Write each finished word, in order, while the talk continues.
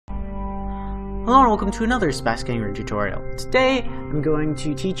Hello and welcome to another Spax Gamer tutorial. Today I'm going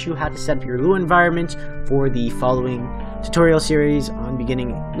to teach you how to set up your Lua environment for the following tutorial series on beginning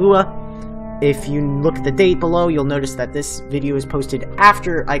Lua. If you look at the date below, you'll notice that this video is posted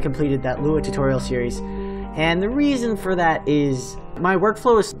after I completed that Lua tutorial series. And the reason for that is my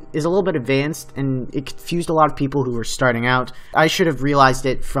workflow is a little bit advanced and it confused a lot of people who were starting out. I should have realized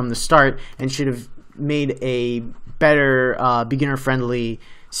it from the start and should have made a better beginner-friendly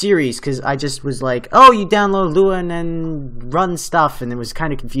series, because I just was like, oh, you download Lua and then run stuff, and it was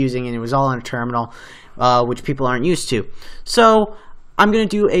kind of confusing, and it was all on a terminal, which people aren't used to. So I'm going to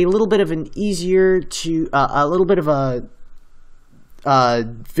do a little bit of an easier to a little bit of a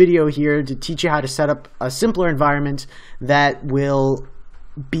video here to teach you how to set up a simpler environment that will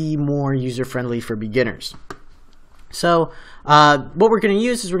be more user-friendly for beginners. So what we're going to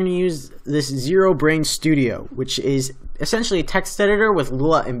use is we're going to use this Zero Brain Studio, which is essentially a text editor with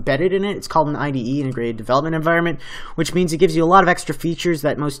Lua embedded in it. It's called an IDE, Integrated Development Environment, which means it gives you a lot of extra features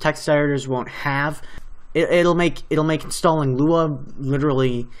that most text editors won't have. It'll make installing Lua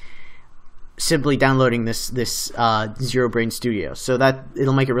literally simply downloading this Zero Brain Studio, so that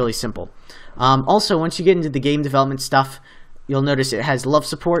it'll make it really simple. Also, once you get into the game development stuff, you'll notice it has love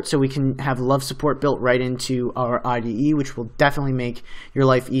support, so we can have love support built right into our IDE, which will definitely make your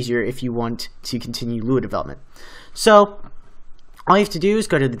life easier if you want to continue Lua development. So all you have to do is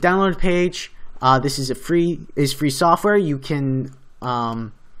go to the download page. This is free software. You can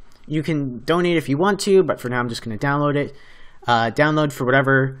donate if you want to, but for now I'm just going to download it. Download for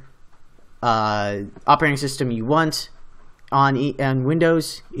whatever operating system you want. On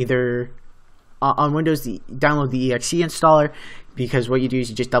Windows, either on Windows, download the exe installer, because what you do is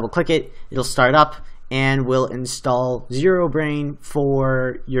you just double click it, it'll start up and will install Zero Brain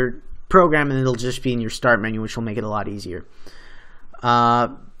for your program, and it'll just be in your start menu, which will make it a lot easier.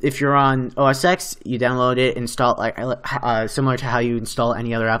 If you're on OS X, you download it, install similar to how you install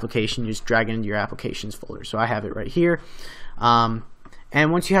any other application. You just drag it into your applications folder. So I have it right here, and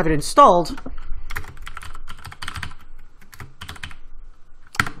once you have it installed,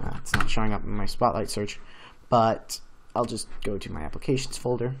 it's not showing up in my Spotlight search, but I'll just go to my applications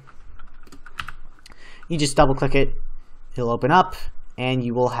folder. You just double click it, it'll open up, and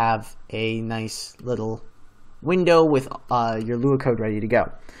you will have a nice little window with your Lua code ready to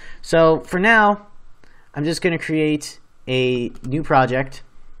go. So for now, I'm just going to create a new project,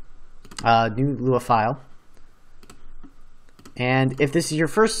 new Lua file. And if this is your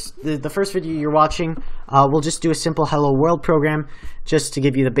the first video you're watching, we'll just do a simple Hello World program just to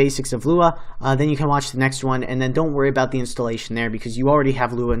give you the basics of Lua. Then you can watch the next one, and then don't worry about the installation there, because you already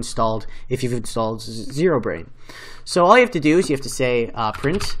have Lua installed if you've installed Zero Brain. So all you have to do is you have to say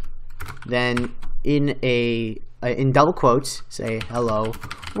print, then in double quotes say Hello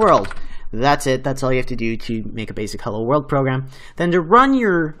World. That's it. That's all you have to do to make a basic Hello World program. Then to run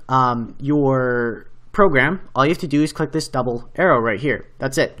your program, all you have to do is click this double arrow right here.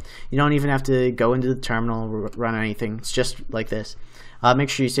 That's it. You don't even have to go into the terminal or run anything. It's just like this. Make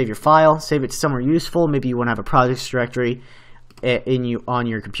sure you save your file, save it somewhere useful. Maybe you want to have a projects directory on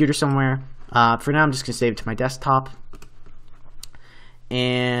your computer somewhere. For now, I'm just going to save it to my desktop,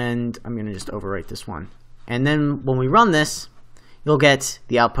 and I'm going to just overwrite this one. And then when we run this, you'll get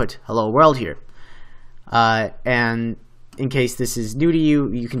the output Hello World here. And in case this is new to you,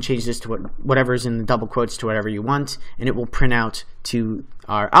 you can change this to whatever's in the double quotes to whatever you want, and it will print out to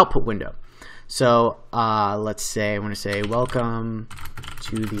our output window. So let's say I want to say welcome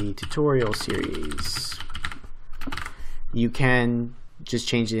to the tutorial series. You can just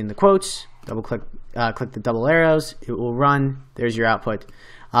change it in the quotes, double click the double arrows, it will run. There's your output.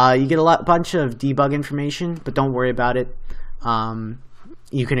 You get a bunch of debug information, but don't worry about it.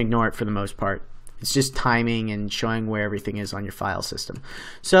 You can ignore it for the most part. It's just timing and showing where everything is on your file system.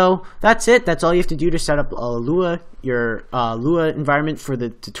 So that's it. That's all you have to do to set up your Lua environment for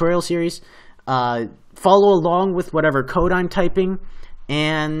the tutorial series. Follow along with whatever code I'm typing,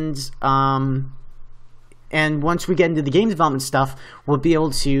 and once we get into the game development stuff, we'll be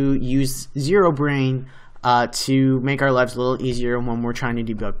able to use Zero Brain to make our lives a little easier when we're trying to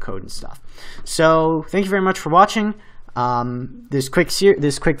debug code and stuff. So thank you very much for watching this quick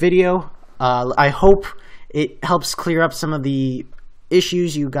video. I hope it helps clear up some of the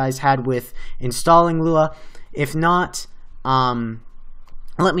issues you guys had with installing Lua. If not,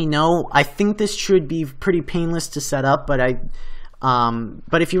 let me know. I think this should be pretty painless to set up, but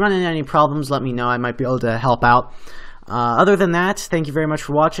if you run into any problems, let me know. I might be able to help out. Other than that, thank you very much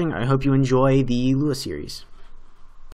for watching. I hope you enjoy the Lua series.